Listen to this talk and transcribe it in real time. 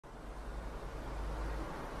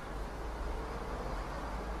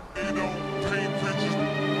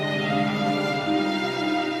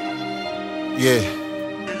Yeah,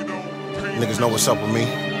 niggas know what's up with me.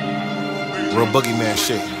 Real Boogeyman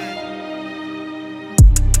shit.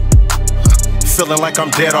 Feeling like I'm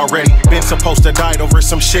dead already. Been supposed to die over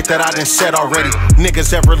some shit that I done said already.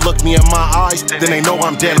 Niggas ever look me in my eyes, then they know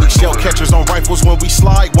I'm deadly. Shell catchers on rifles when we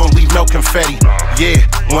slide, won't leave no confetti. Yeah,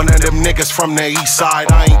 one of them niggas from the east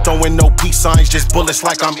side. I ain't throwing no peace signs, just bullets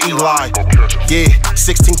like I'm Eli. Yeah,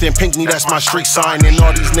 16th and Pinckney, that's my street sign. And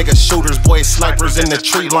all these niggas shooters, boys, snipers in the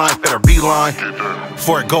tree line. Better be line,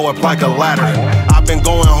 for it go up like a ladder. I've been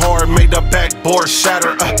going hard, made the backboard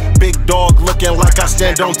shatter. Big dog looking like I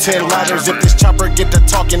stand on 10 ladders. If this chopper get to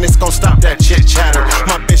talking, it's gon' stop that chit chatter.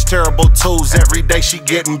 My bitch terrible twos, every day she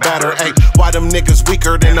getting better. Ayy, why them niggas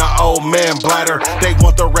weaker than an old man bladder? They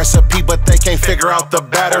want the recipe, but they can't figure out the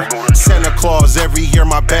batter. Santa Claus every year,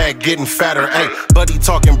 my bag getting fatter. Ayy, buddy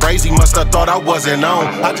talking brazy, must've thought I wasn't on.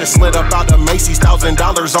 I just slid up out of Macy's, $1,000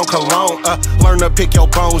 on cologne. Learn to pick your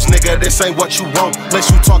bones, nigga, this ain't what you want.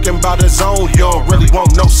 Unless you talking about a zone, you don't really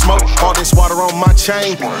want no smoke. All this water on my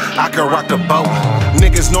chain, I can rock the boat.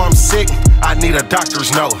 Niggas know I'm sick, I need a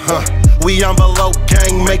doctor's note, We envelope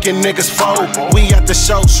gang making niggas fold. We at the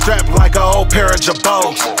show strapped like a old pair of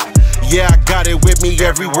jabots. Yeah, I got it with me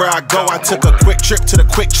everywhere I go. I took a quick trip to the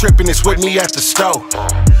quick trip and it's with me at the stove.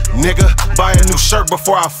 Nigga, buy a new shirt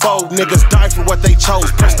before I fold. Niggas die for what they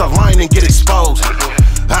chose. Press the line and get exposed.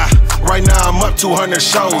 Right now I'm up 200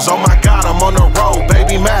 shows. Oh my God, I'm on the road.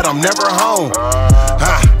 Baby mad, I'm never home.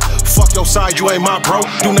 Fuck your side, you ain't my bro.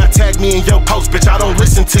 Do not tag me in your post, bitch, I don't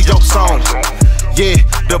listen to your songs. Yeah,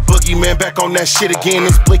 the Boogeyman back on that shit again.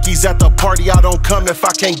 It's Blickies at the party, I don't come if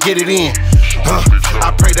I can't get it in.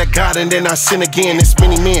 I pray to God and then I sin again. It's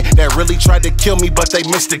many men that really tried to kill me, but they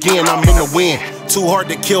missed again. I'm in the win. Too hard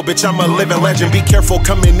to kill, bitch, I'm a living legend. Be careful,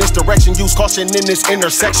 come in this direction. Use caution in this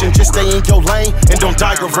intersection. Just stay in your lane and don't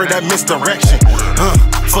die over that misdirection.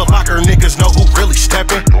 Foot Locker niggas know who really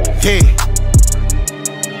steppin'. Yeah.